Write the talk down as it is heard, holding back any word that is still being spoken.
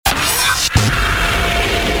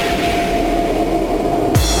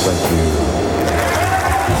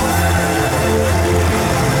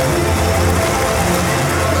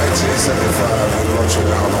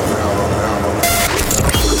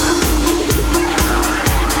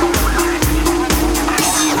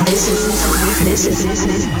This is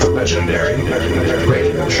the legendary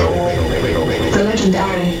radio show. The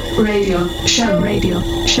legendary radio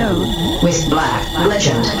show with Black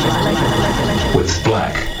Legend. With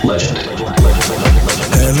Black Legend.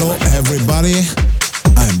 Hello everybody,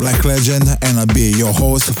 I'm Black Legend and I'll be your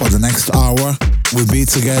host for the next hour. We'll be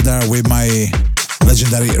together with my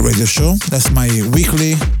legendary radio show. That's my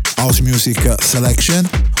weekly house music selection.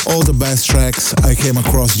 All the best tracks I came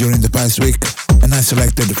across during the past week and I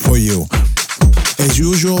selected for you. As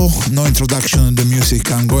usual, no introduction to the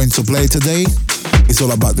music I'm going to play today. It's all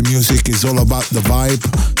about the music, it's all about the vibe.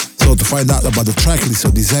 So to find out about the tracklist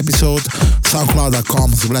of this episode,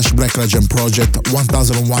 soundcloud.com/blacklegendproject,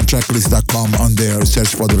 1001tracklist.com on there,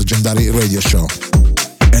 search for the legendary radio show.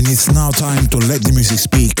 And it's now time to let the music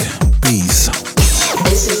speak. Peace.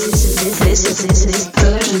 This is the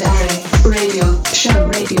legendary radio show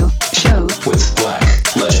with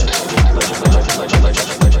Black Legend.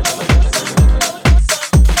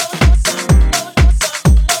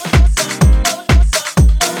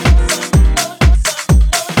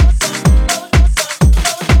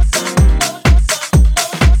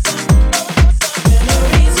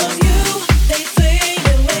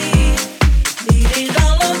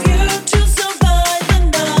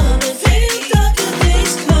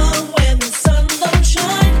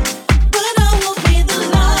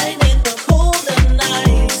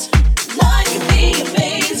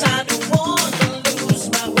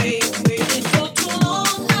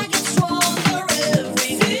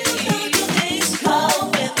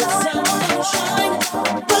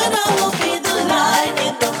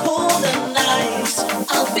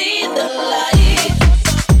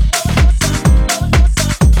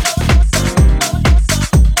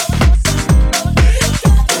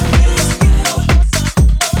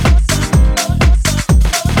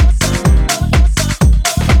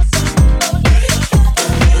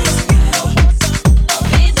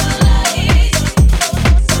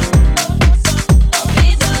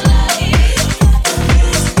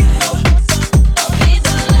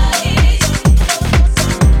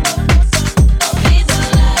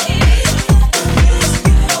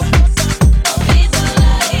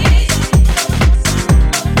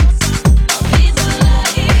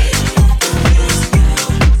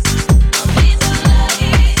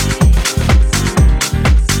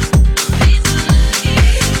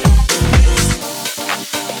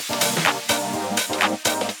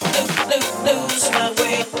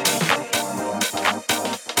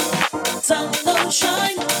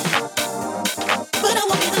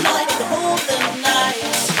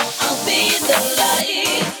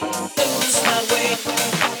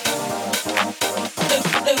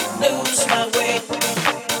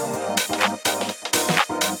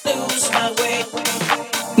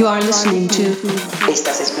 You are listening to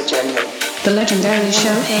Estás escuchando The Legendary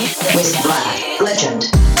Show with Black Legend.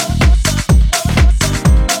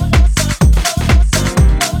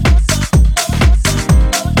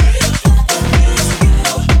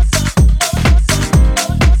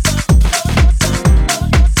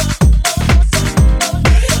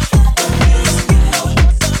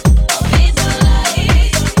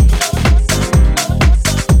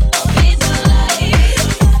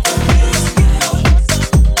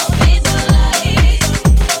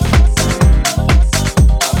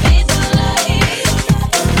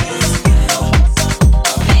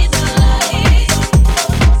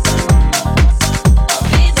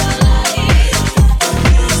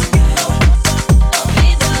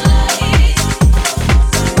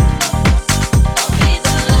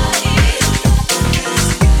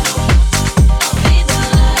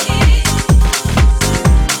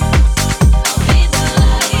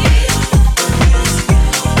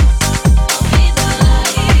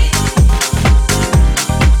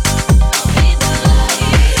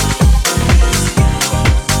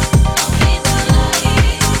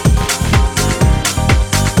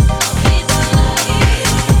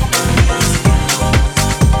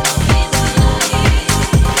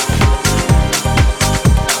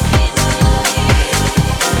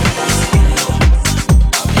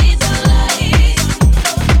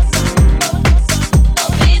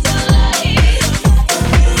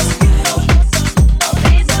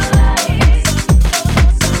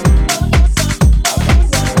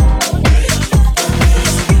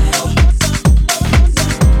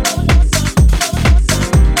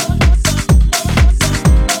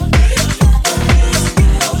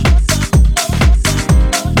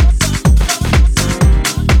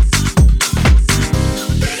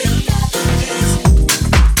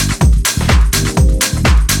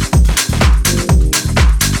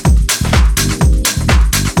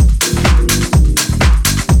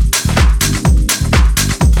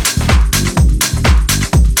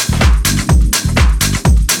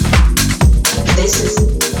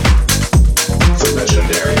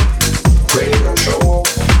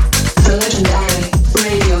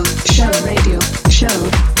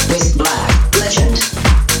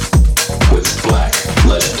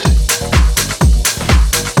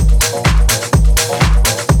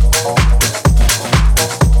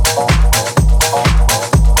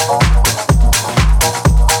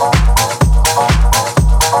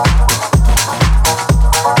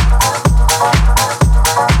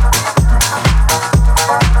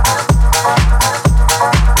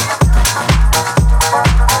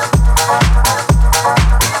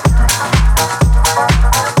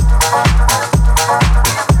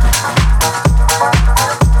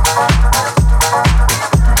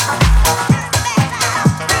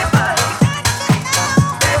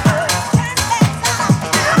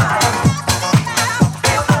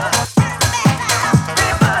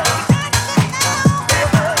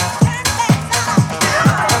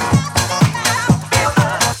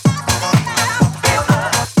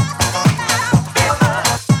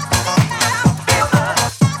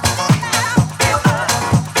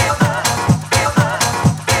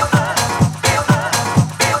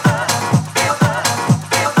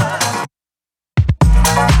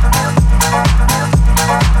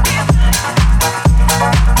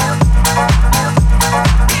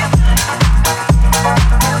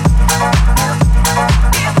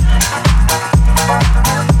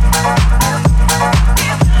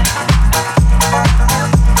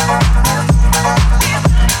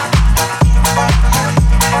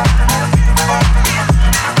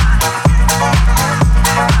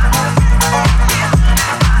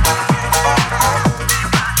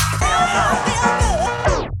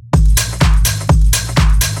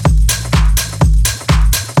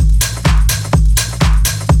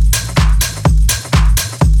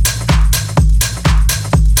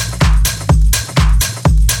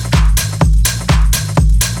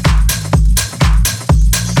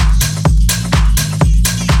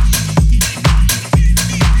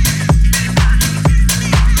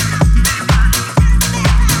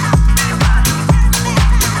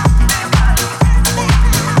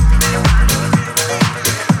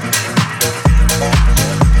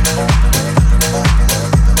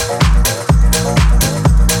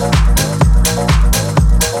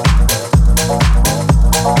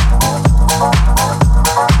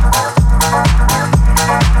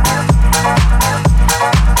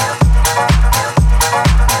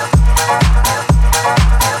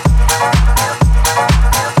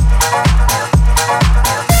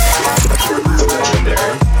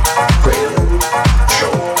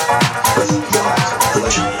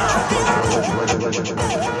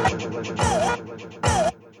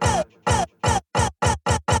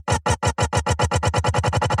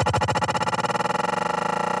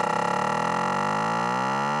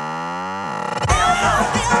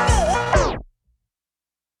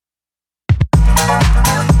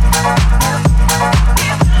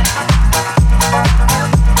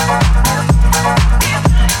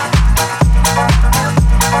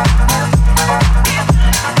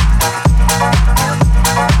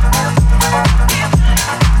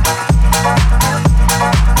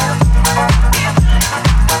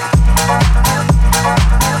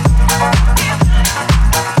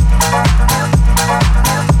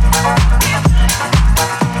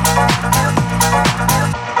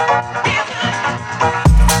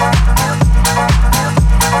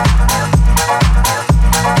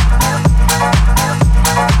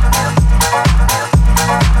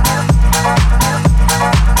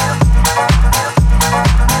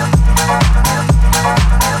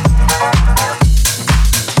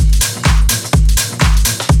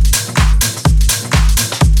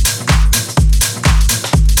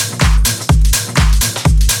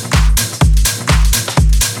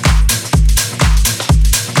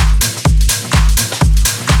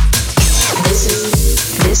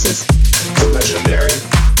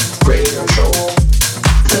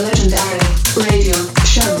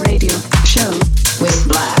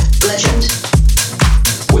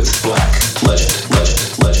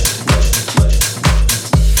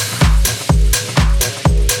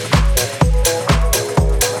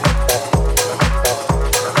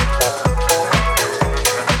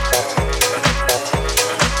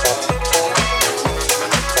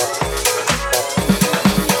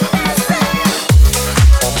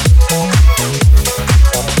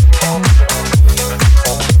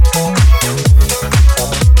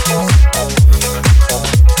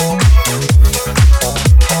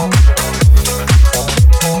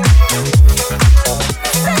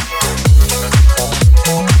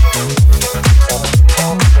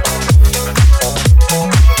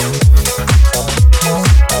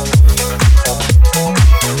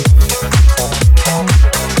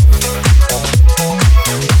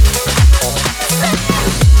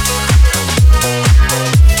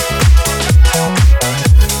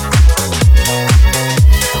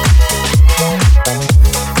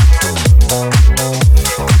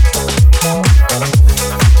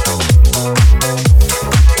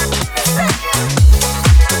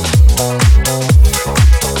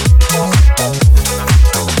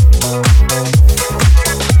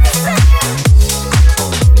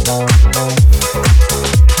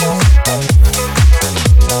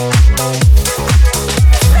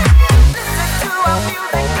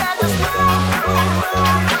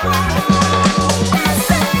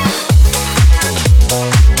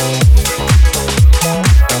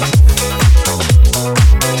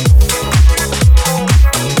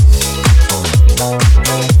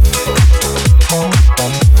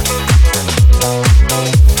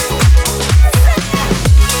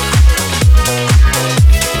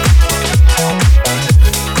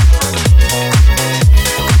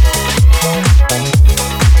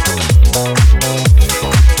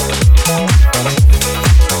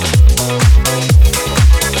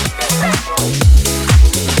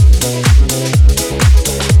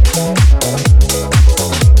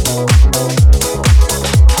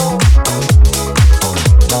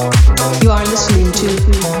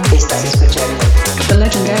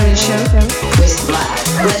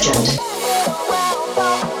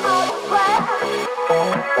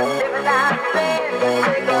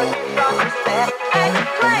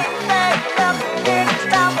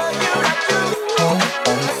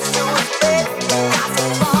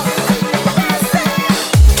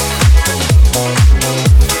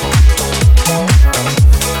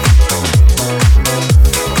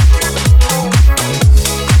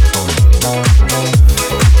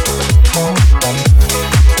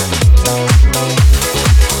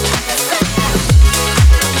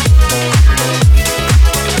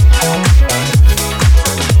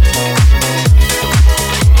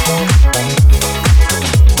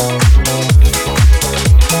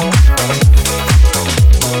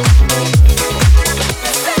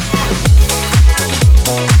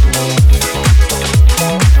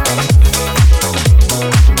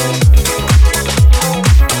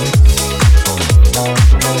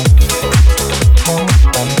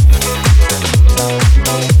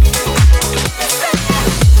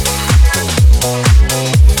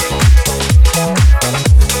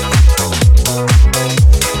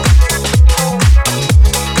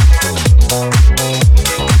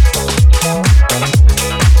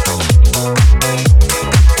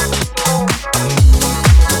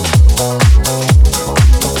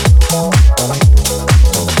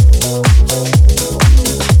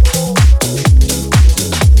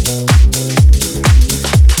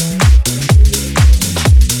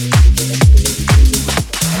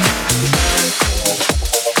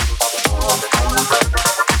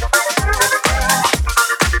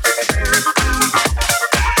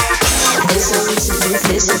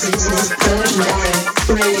 legendary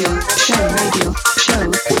radio show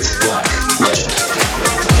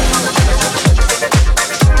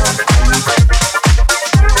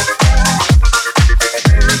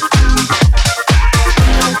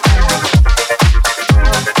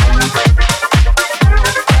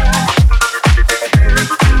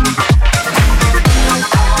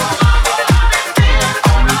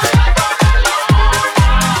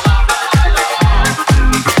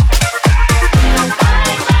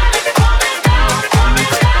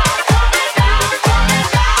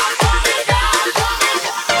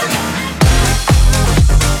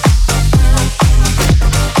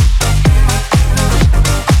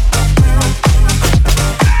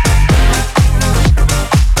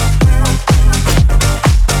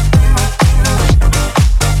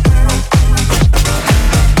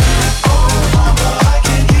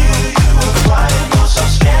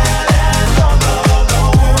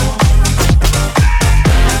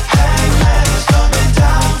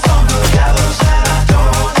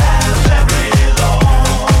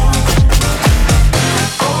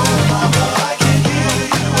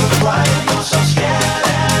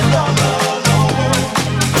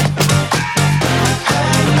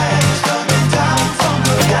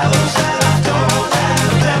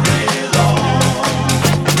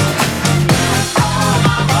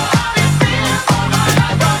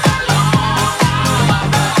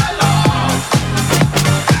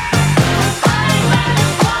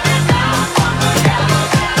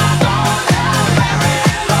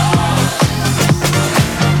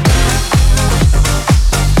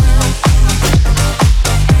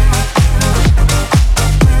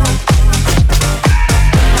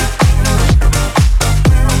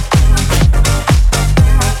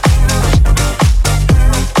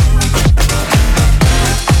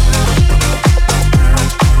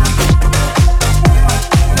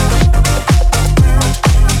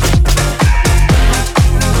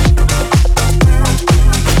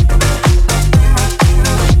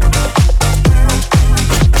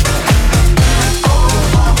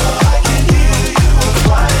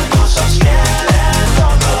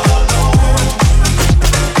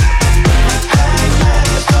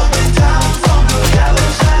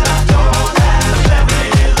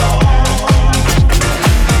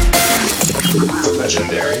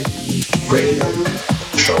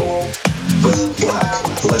with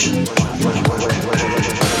Black Legend.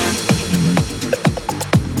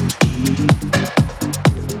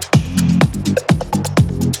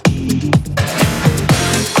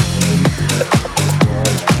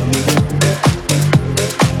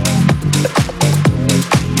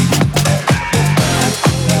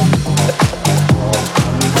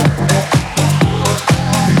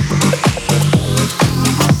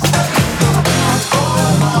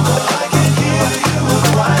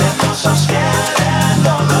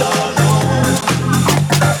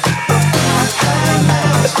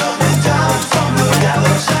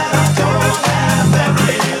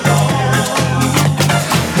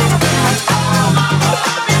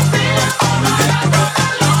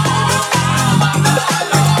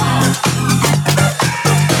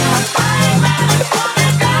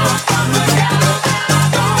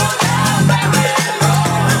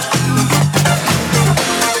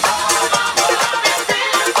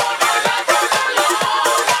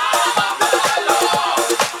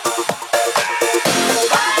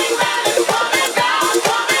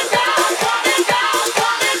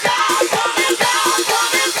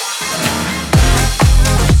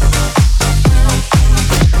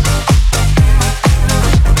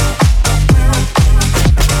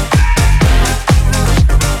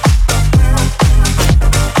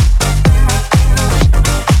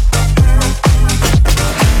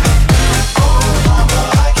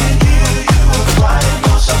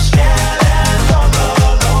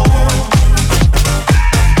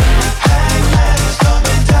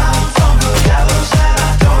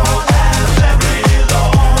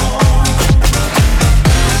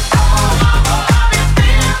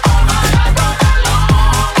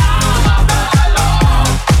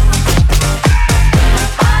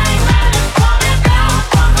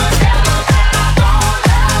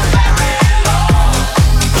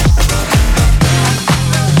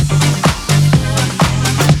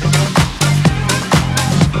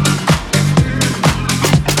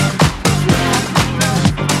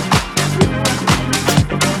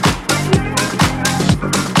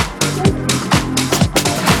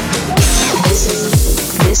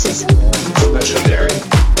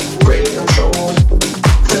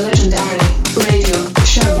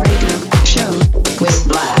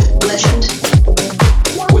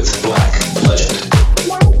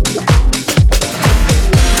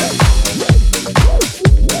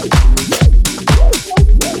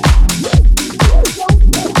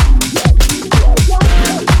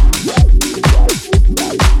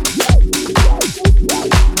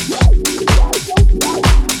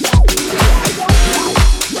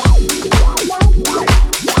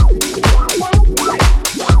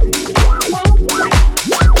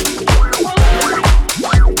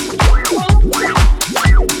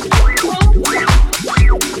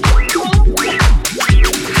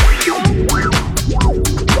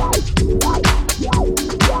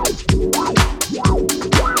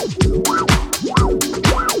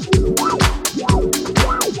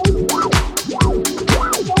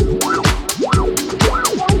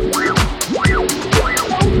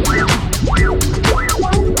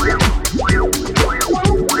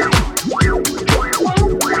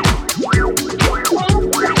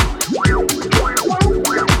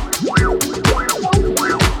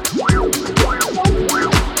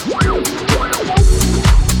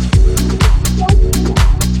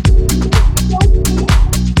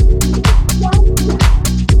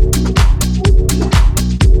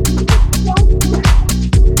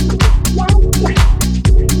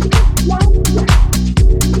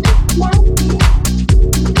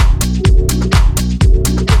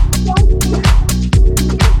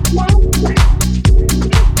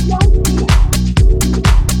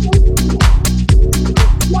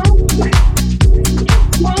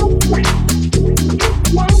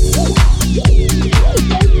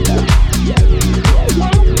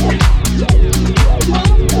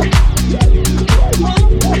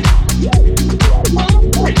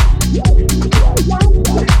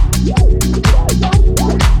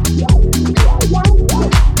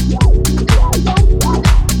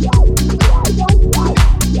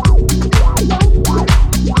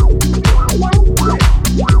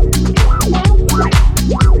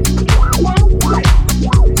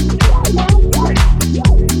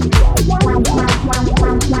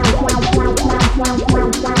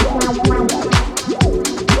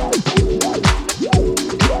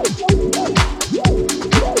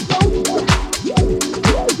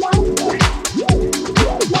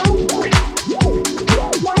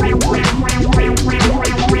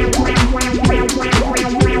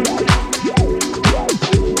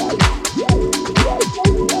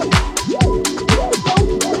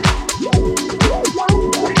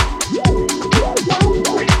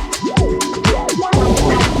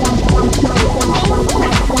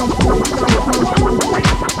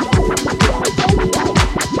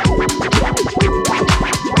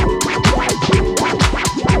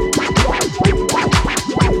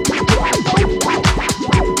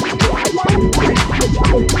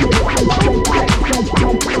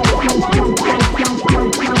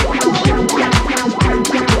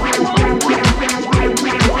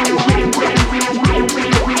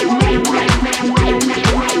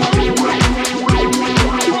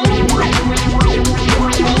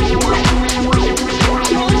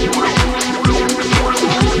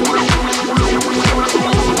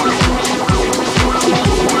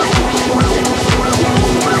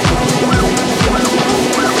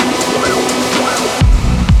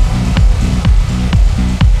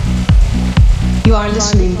 are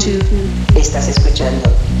listening to. Estás escuchando.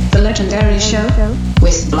 The Legendary Show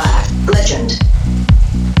with Black Legend.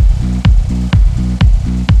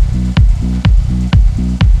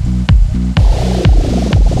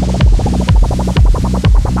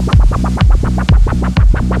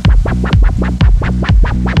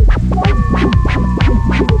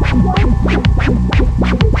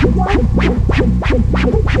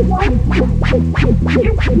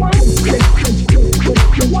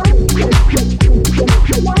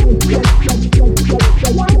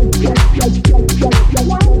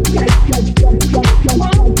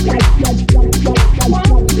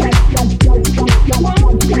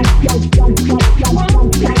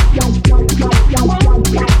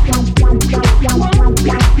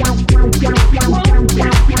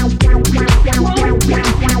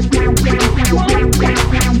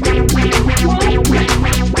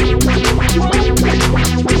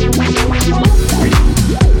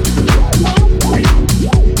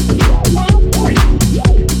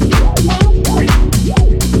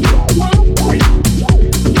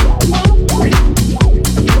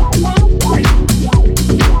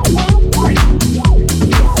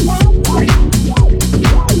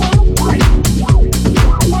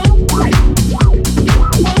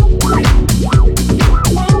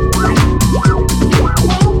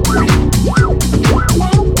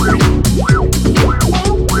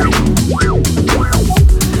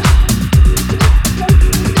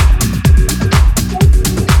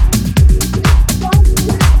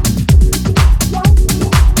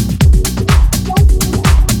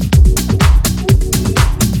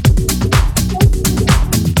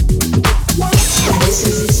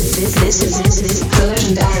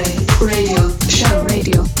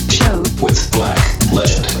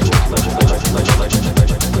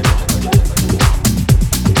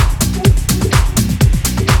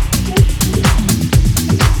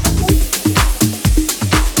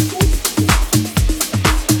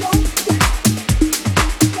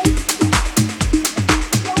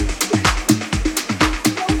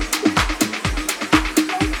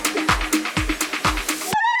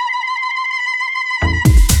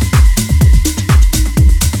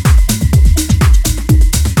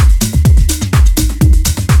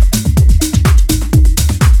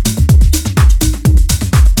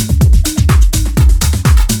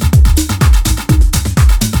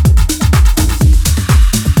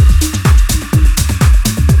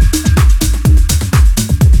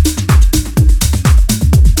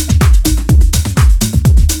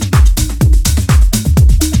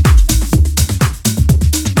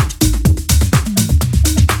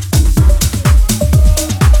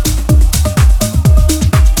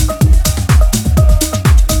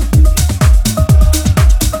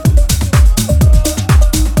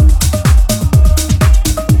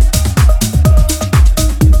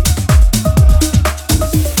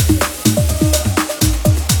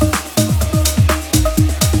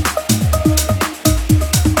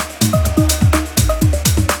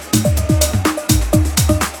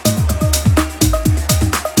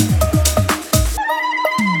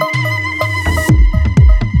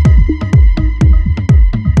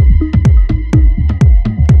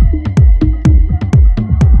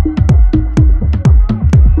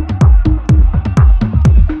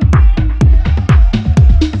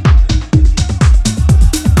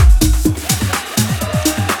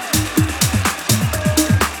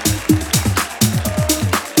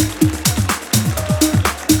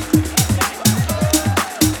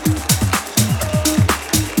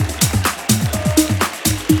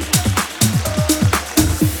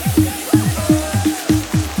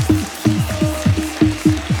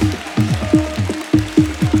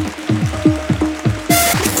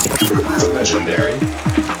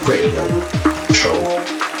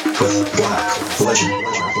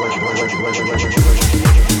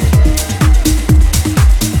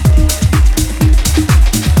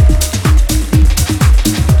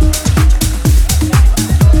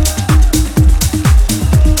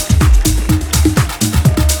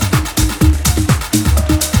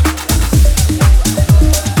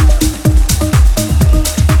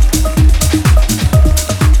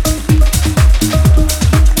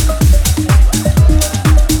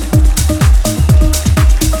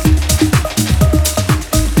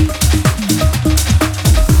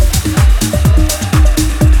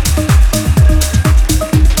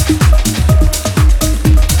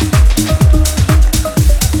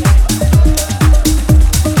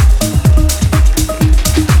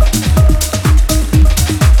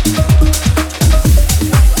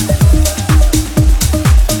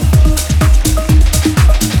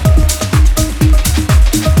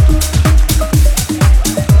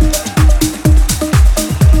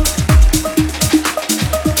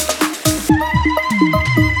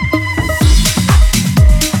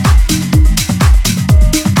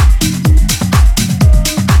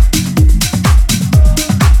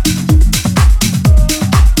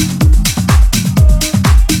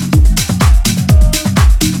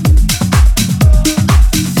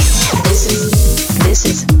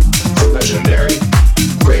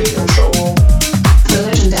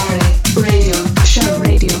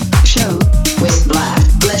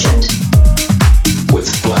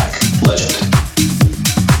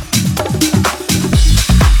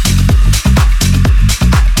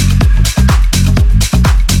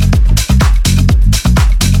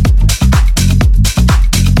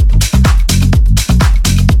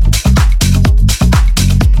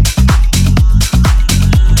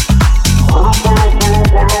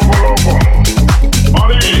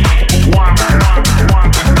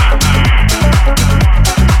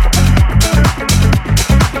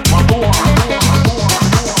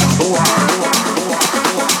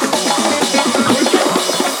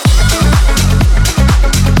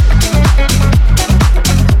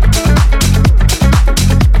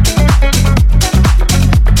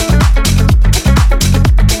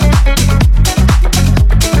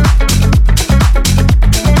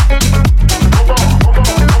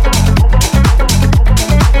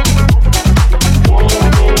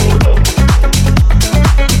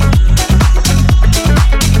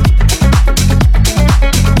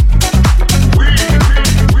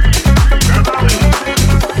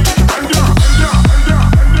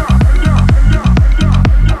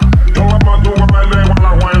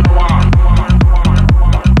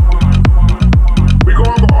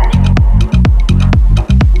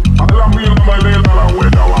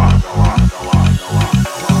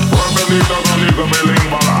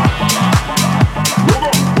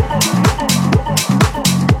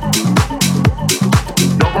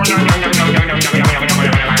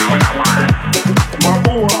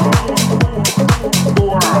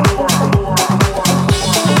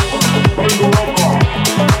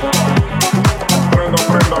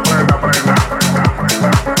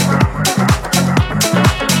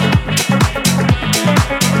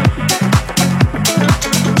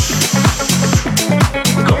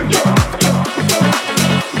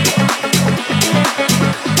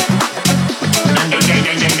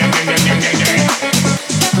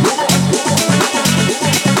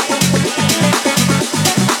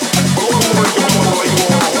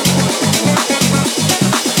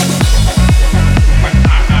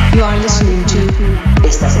 You are listening to.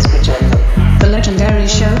 Estás escuchando. The Legendary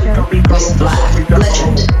Show with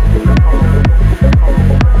blacklegend.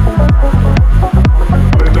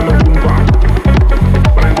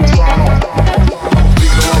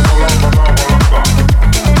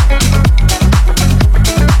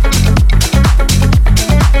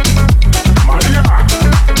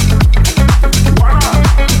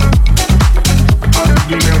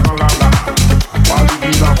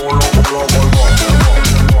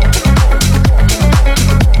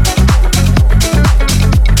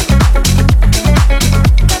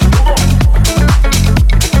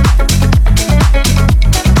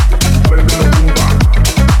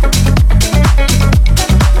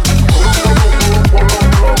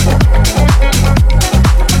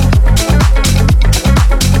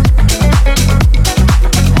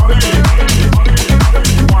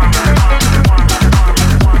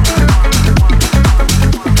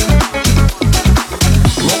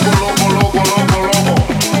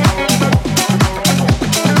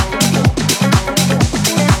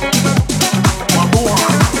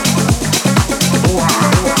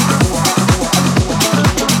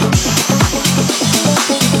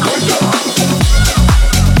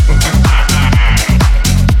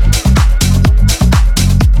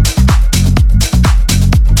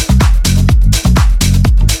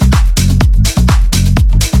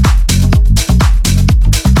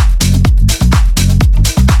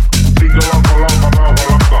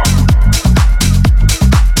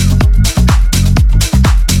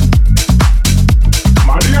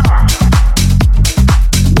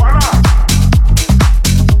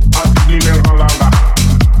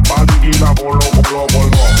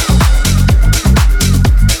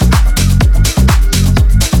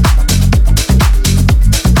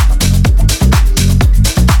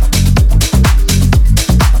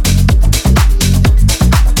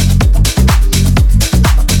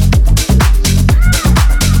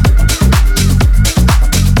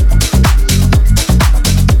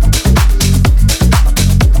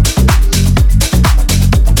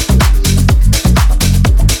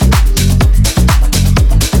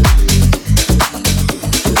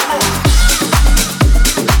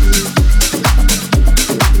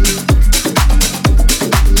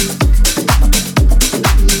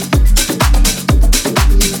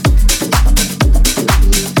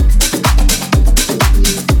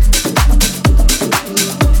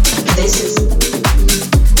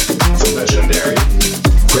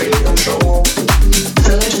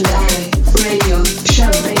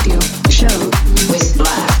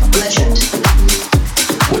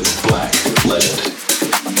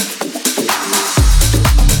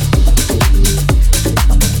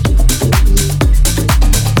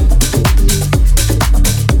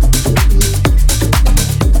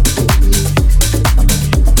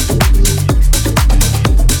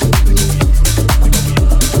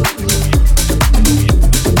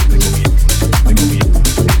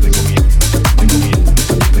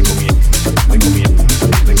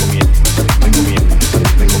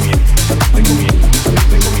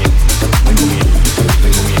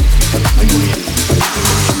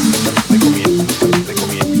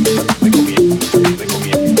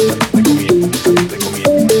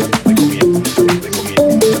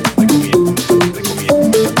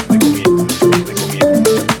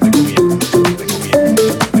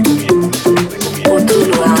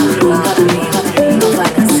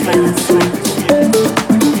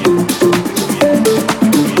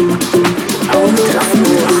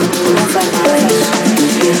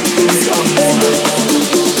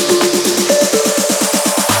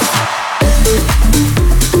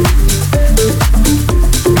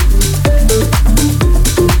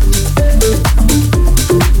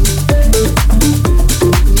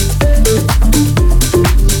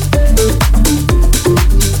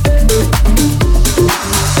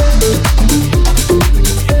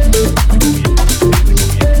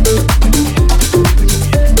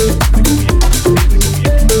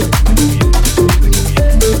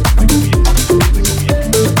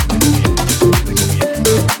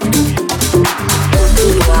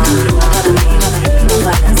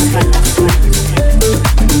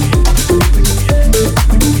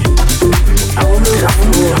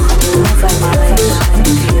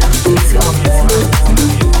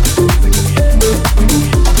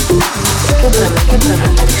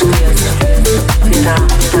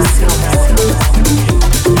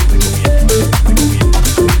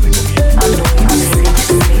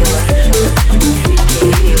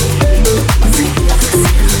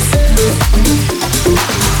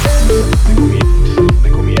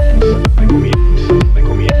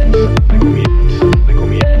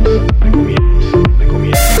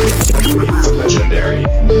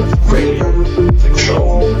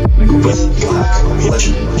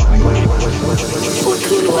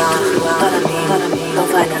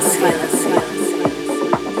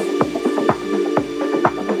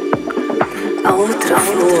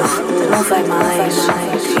 flor não vai mais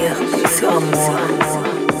ter seu amor.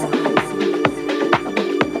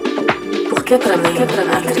 Porque pra mim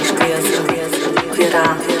a tristeza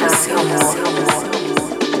virá seu amor.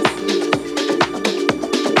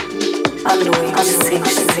 A noite sem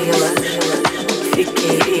estrelas,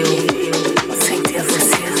 fiquei eu sem ter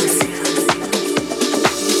você.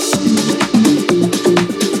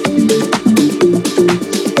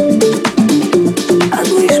 A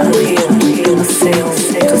luz morreu no céu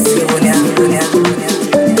do seu olhar.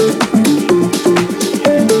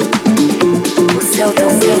 O céu tão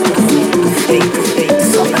lindo, feito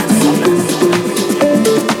só pra mim.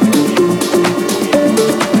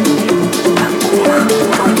 A cor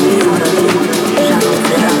tão linda, já não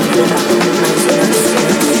verá mais o nascer.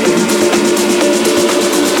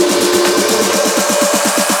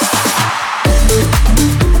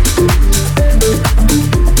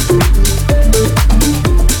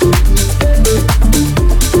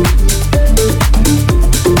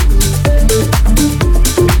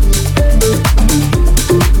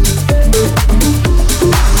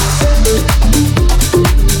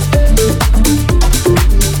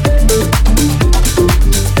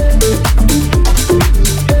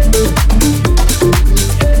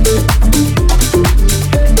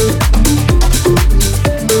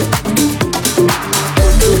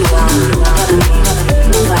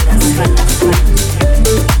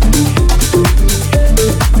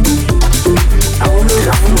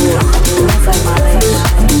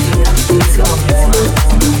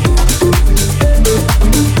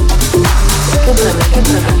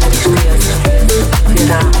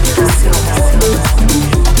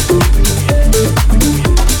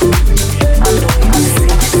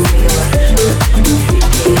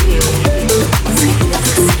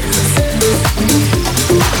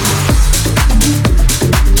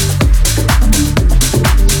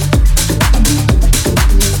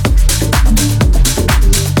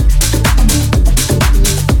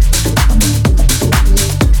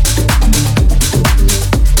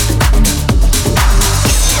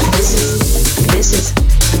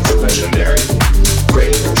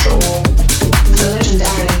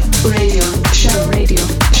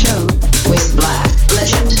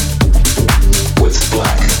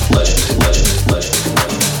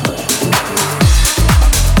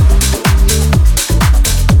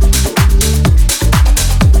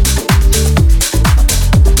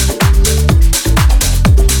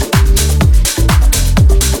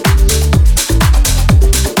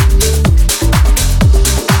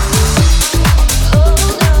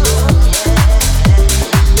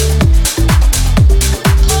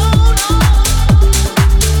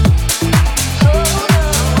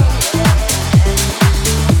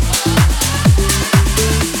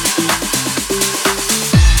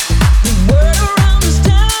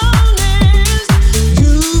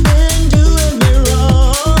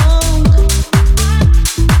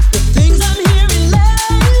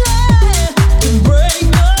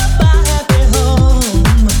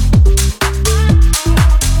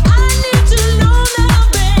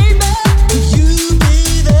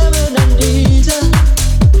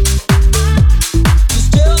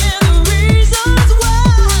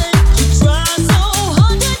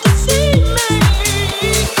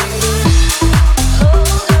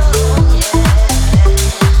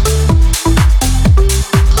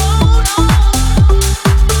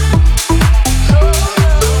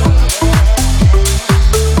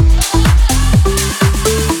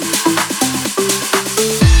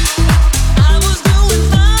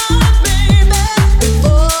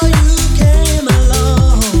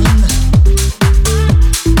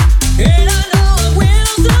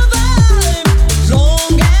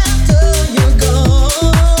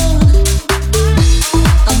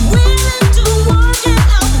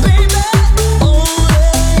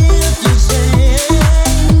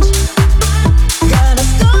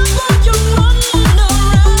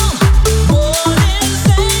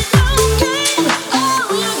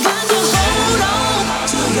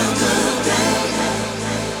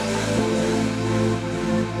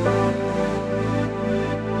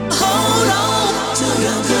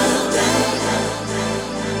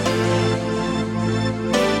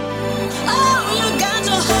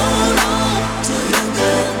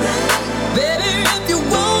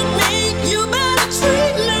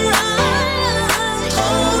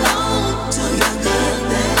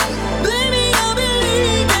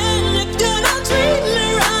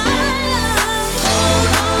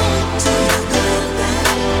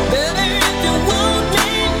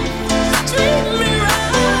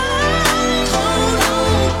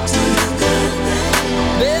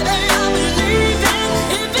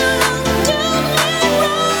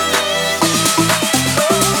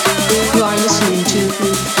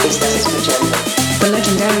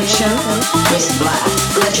 with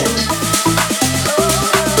blacklegend.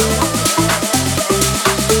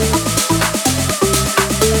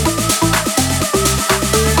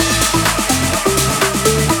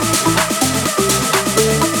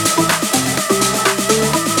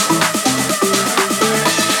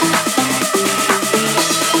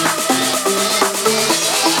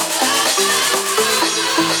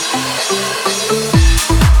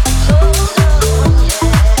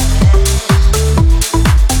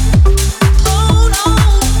 Hold on.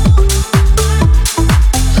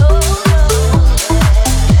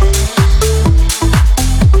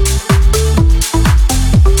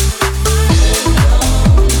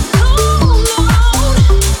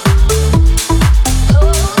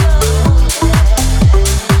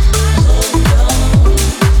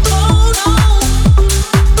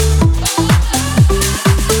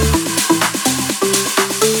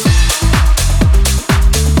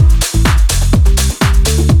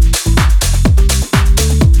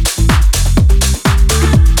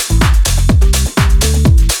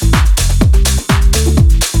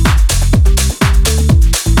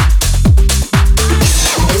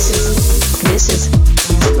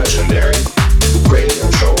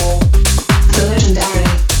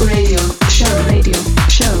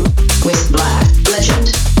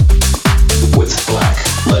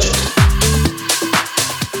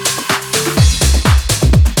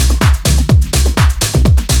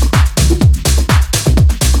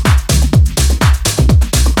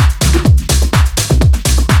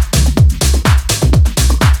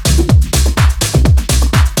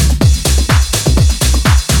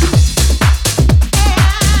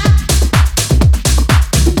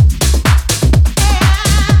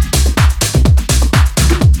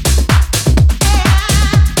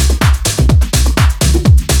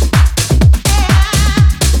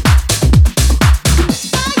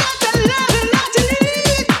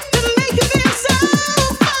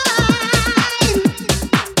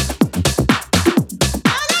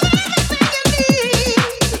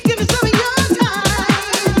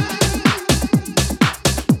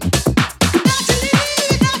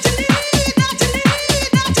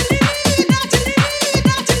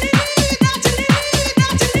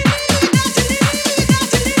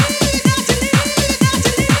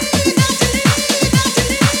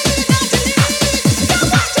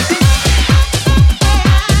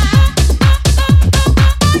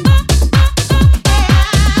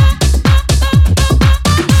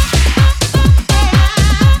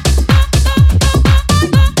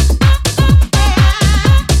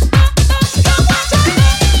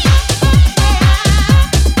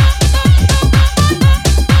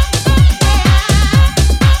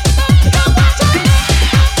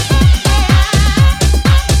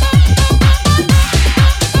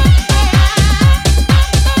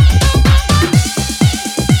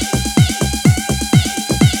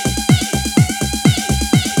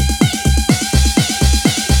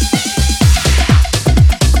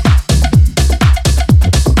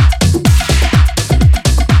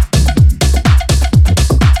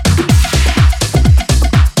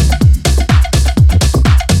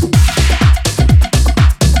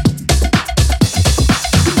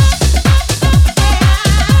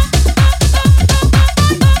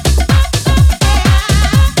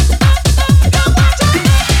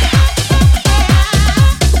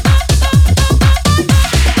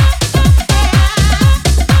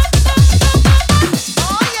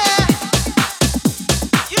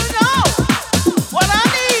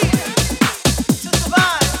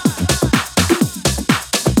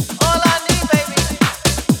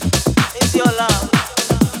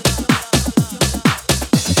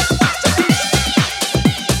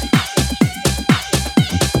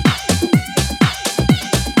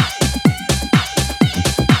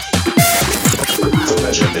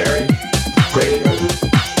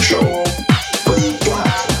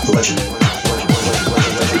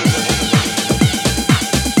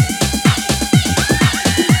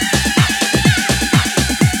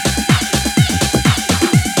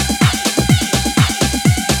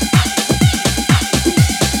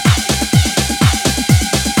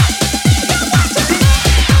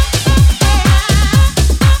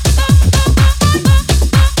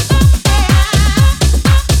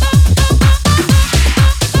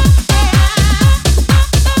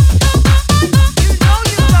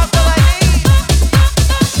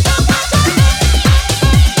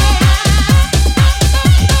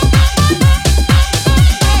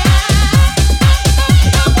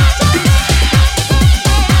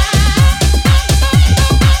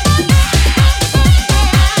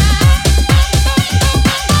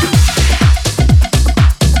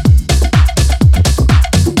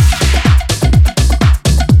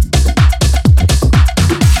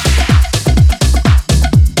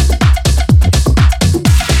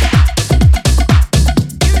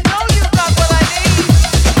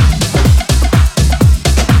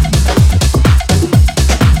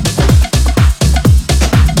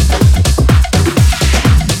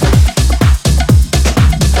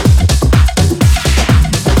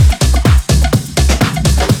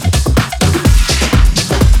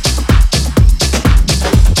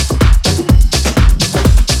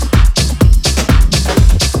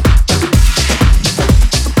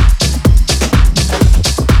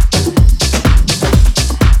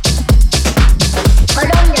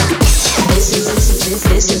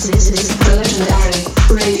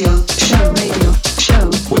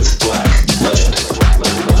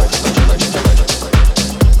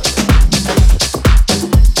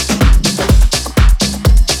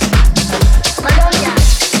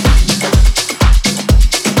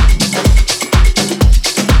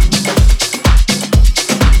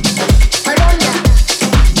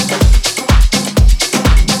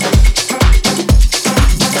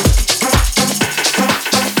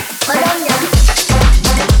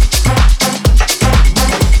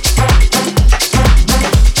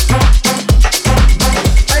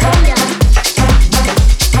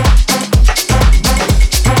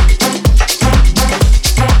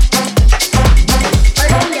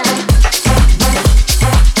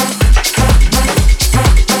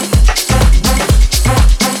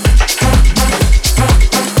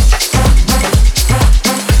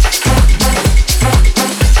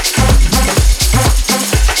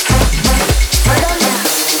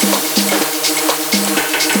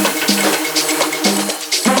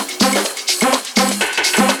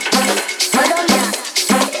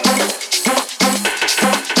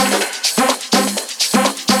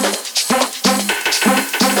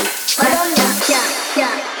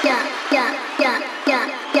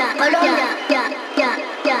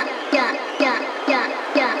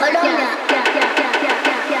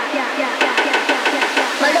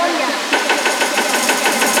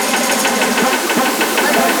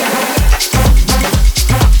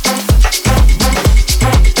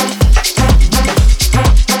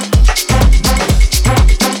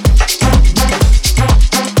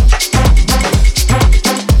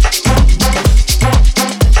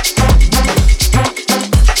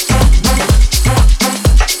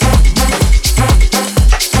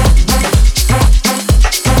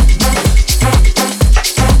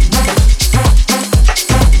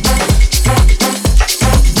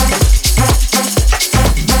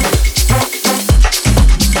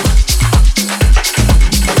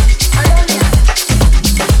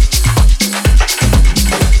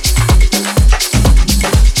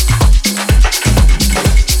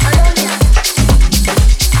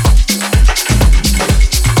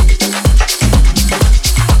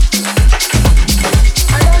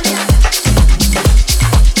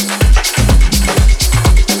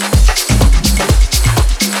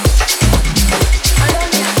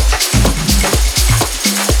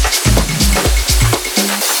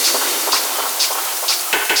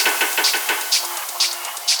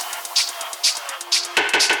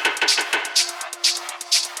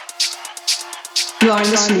 You are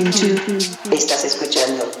listening to. Estás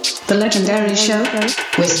escuchando. The Legendary Show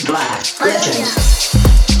with blacklegend.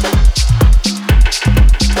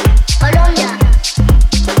 Colombia.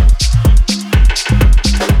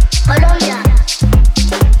 Colombia.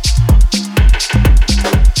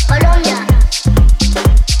 Colombia.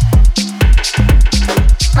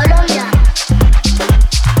 Colombia.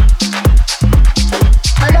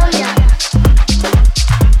 Colombia.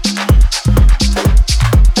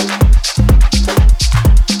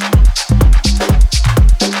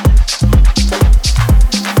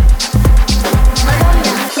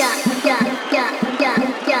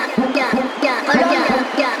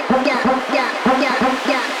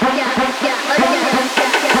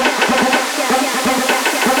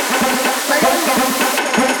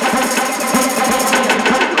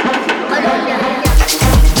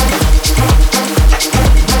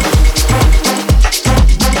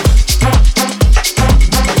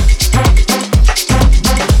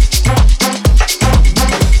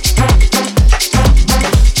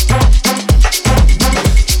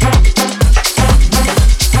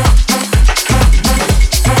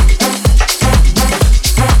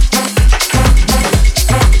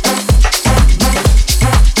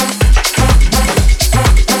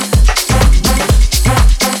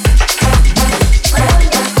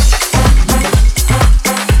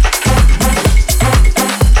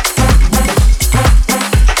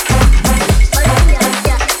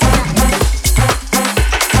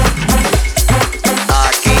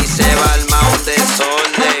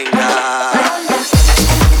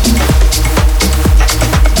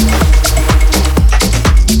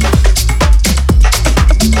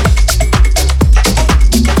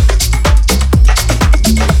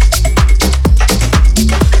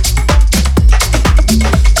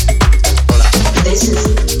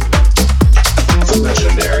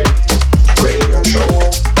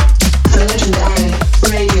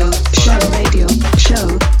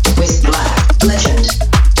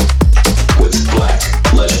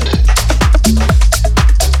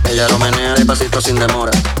 sin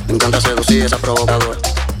demora. Me encanta seducir, esa provocadora.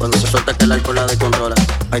 Cuando se suelta que el alcohol la descontrola.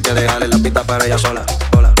 Hay que dejarle la pista para ella sola.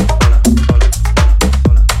 Sola, sola, sola,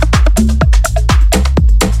 sola.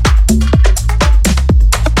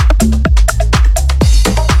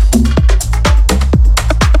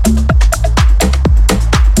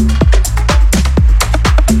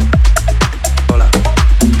 Sola.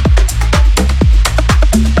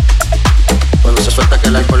 Cuando se suelta que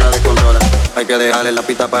el alcohol la descontrola. Hay que dejarle la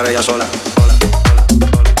pista para ella sola.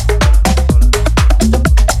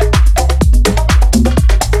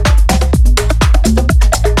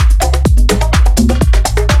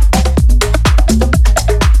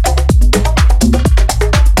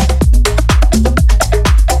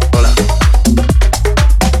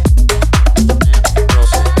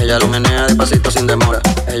 Ella lo menea despacito sin demora.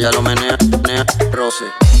 Ella lo menea, menea, roce.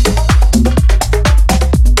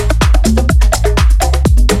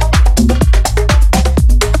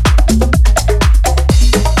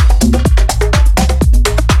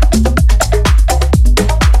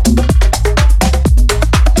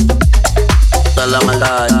 La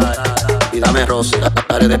maldad y dame roce.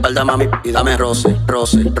 Dale de espalda mami y dame roce,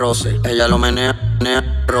 roce, roce. Ella lo menea,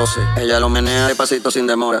 menea, roce. Ella lo menea despacito sin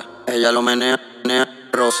demora. Ella lo menea, menea,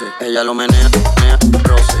 roce. Ella lo menea, menea,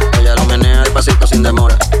 roce. Ella lo menea despacito sin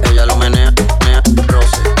demora. Ella lo menea, menea,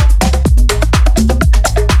 roce.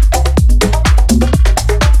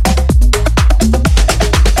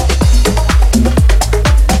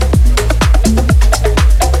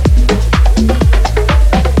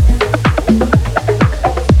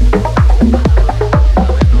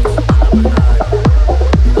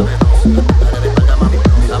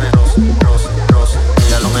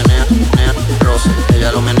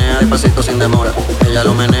 Despacito sin demora. Ella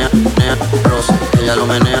lo menea, menea, roce. Ella lo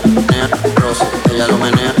menea, menea, roce. Ella lo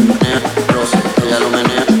menea, menea, roce. Ella lo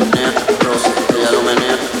menea, menea, roce. Ella lo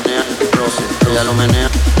menea, menea, roce. Ella lo menea,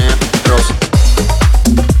 menea, roce.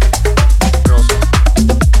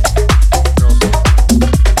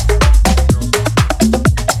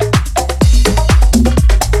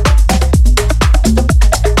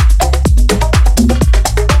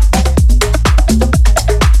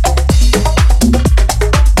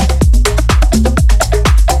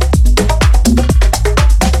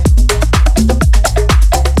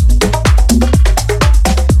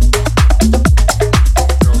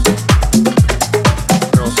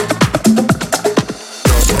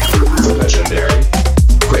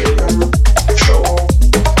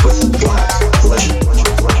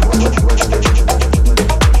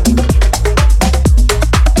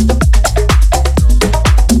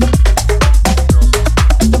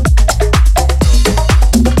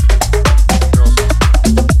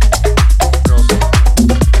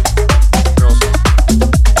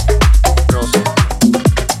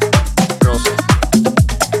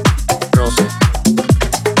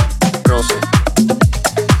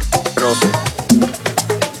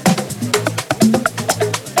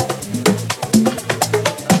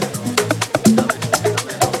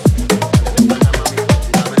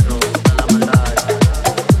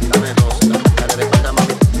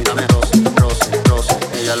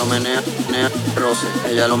 roce.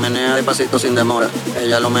 Ella lo menea despacito sin demora.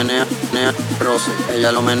 Ella lo menea, roce.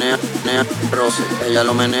 Ella lo menea, roce. Ella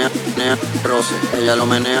lo menea, roce. Ella lo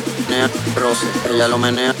menea, roce. Ella lo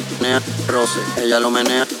menea, roce. Ella lo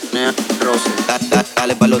menea, roce.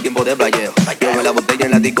 Dale pa' los tiempos de playeo. Yo la botella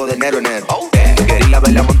en la disco de enero. Quería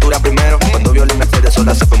ver la montura primero. Cuando vio el Mercedes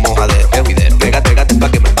sola se fue mojadero. Pégate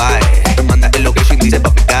pa' que me baje. Me manda el location, dice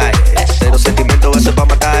pa' picar. Cero sentimiento, eso pa'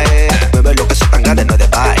 matar. Me ve lo que son tan grandes, no es de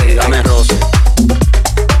baile. Dame roce.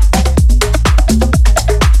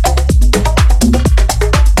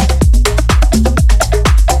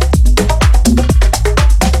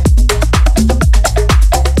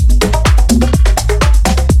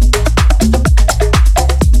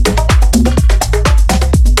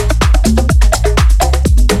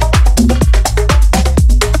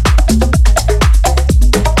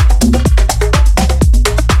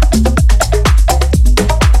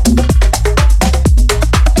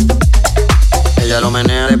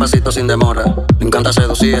 Despacito sin demora. Me encanta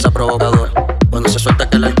seducir esa provocadora. Cuando se suelta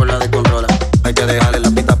que el alcohol la descontrola. Hay que dejarle la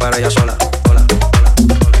pista para ella sola.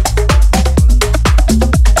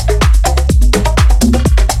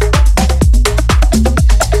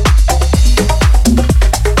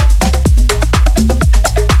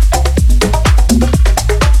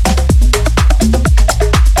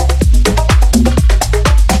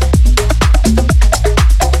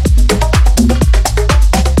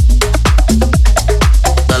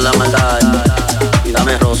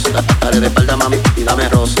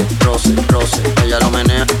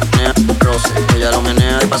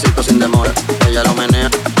 Despacito sin demora. Ella lo menea,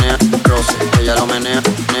 roce. Ella lo menea,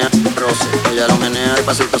 roce. Ella lo menea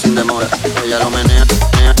despacito sin demora. Ella lo menea,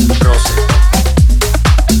 roce.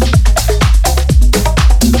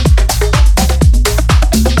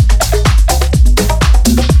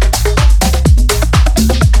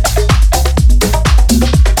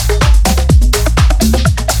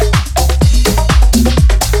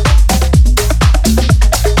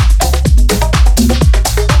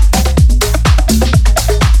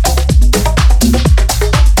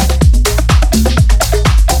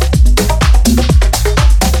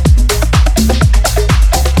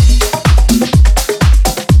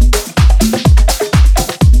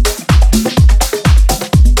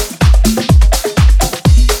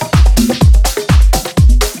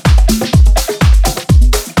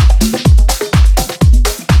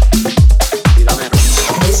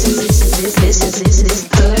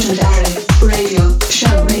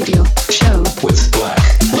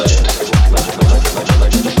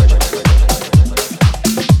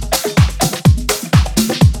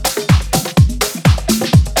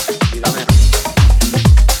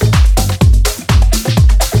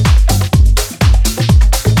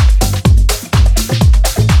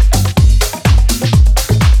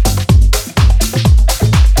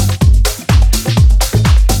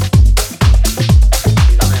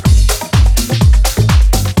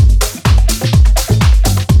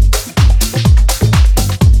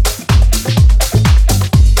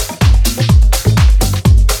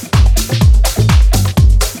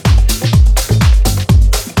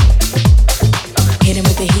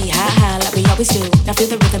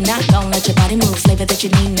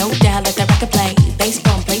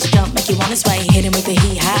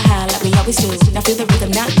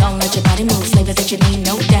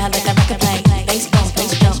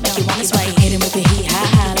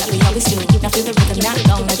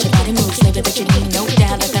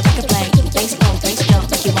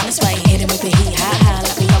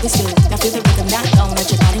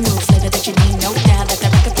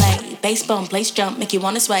 Place jump, make you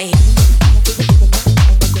wanna sway.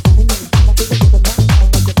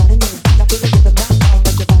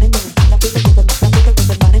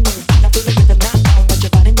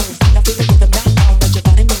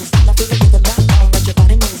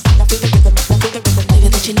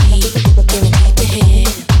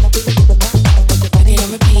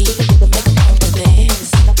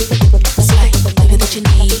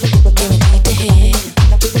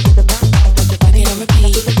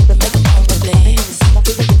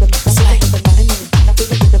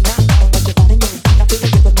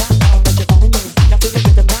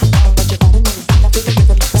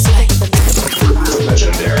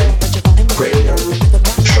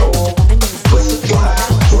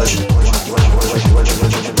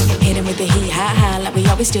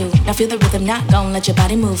 feel the rhythm, not gon' let your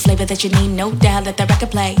body move. Flavor that you need, no doubt. Let the record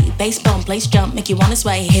play. Bass bone, place jump, make you wanna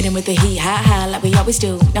sway. Hitting with the heat, high, high, like we always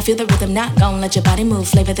do. Now feel the rhythm, not gon' let your body move.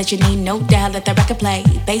 Flavor that you need, no doubt. Let the record play.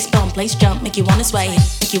 Bass bone, place jump, make you wanna sway.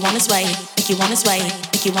 Make you wanna sway. Make you wanna sway.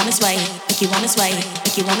 Make you wanna sway. Make you wanna sway.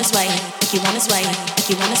 Make you wanna sway. Make you wanna sway. Make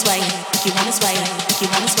you wanna sway. Make you wanna sway. Make you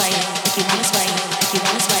wanna sway. Make you wanna sway. Make you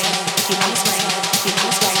wanna sway. Make you wanna sway. Make you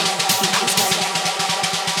wanna sway. Make you wanna sway.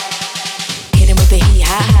 Hitting with the heat,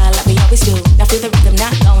 high, high, like we always do. Now feel the rhythm,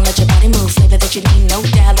 not gon' let your body move. Flavor that you need, no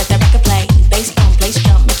doubt. Let that record play. Bass bone, place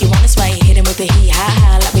jump, make you wanna sway. Hitting with the heat, high,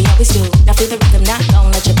 high, like we always do. Now feel the rhythm, not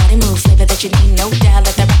gon' let your body move. Flavor that you need, no doubt.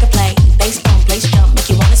 Let that record play. Bass bone, place jump, make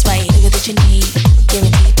you wanna sway. Flavor that you need,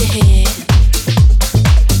 guaranteed to hit.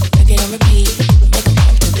 Record and repeat, make 'em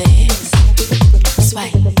pump to this.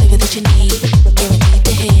 Sway, flavor that you need, guaranteed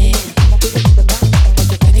to hit.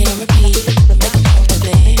 Record and repeat, make 'em pump to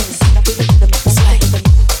this. Sway.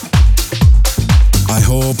 I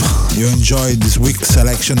hope you enjoyed this week's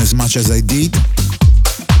selection as much as I did.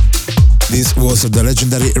 This was the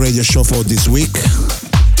legendary radio show for this week.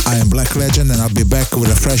 I am Black Legend and I'll be back with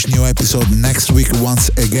a fresh new episode next week once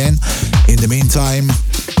again. In the meantime,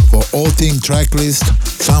 for all thing tracklist,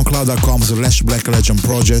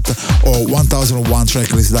 soundcloud.com/blacklegendproject or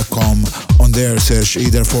 1001tracklist.com. On there search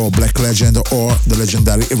either for Black Legend or the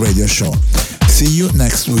legendary radio show. See you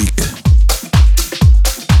next week.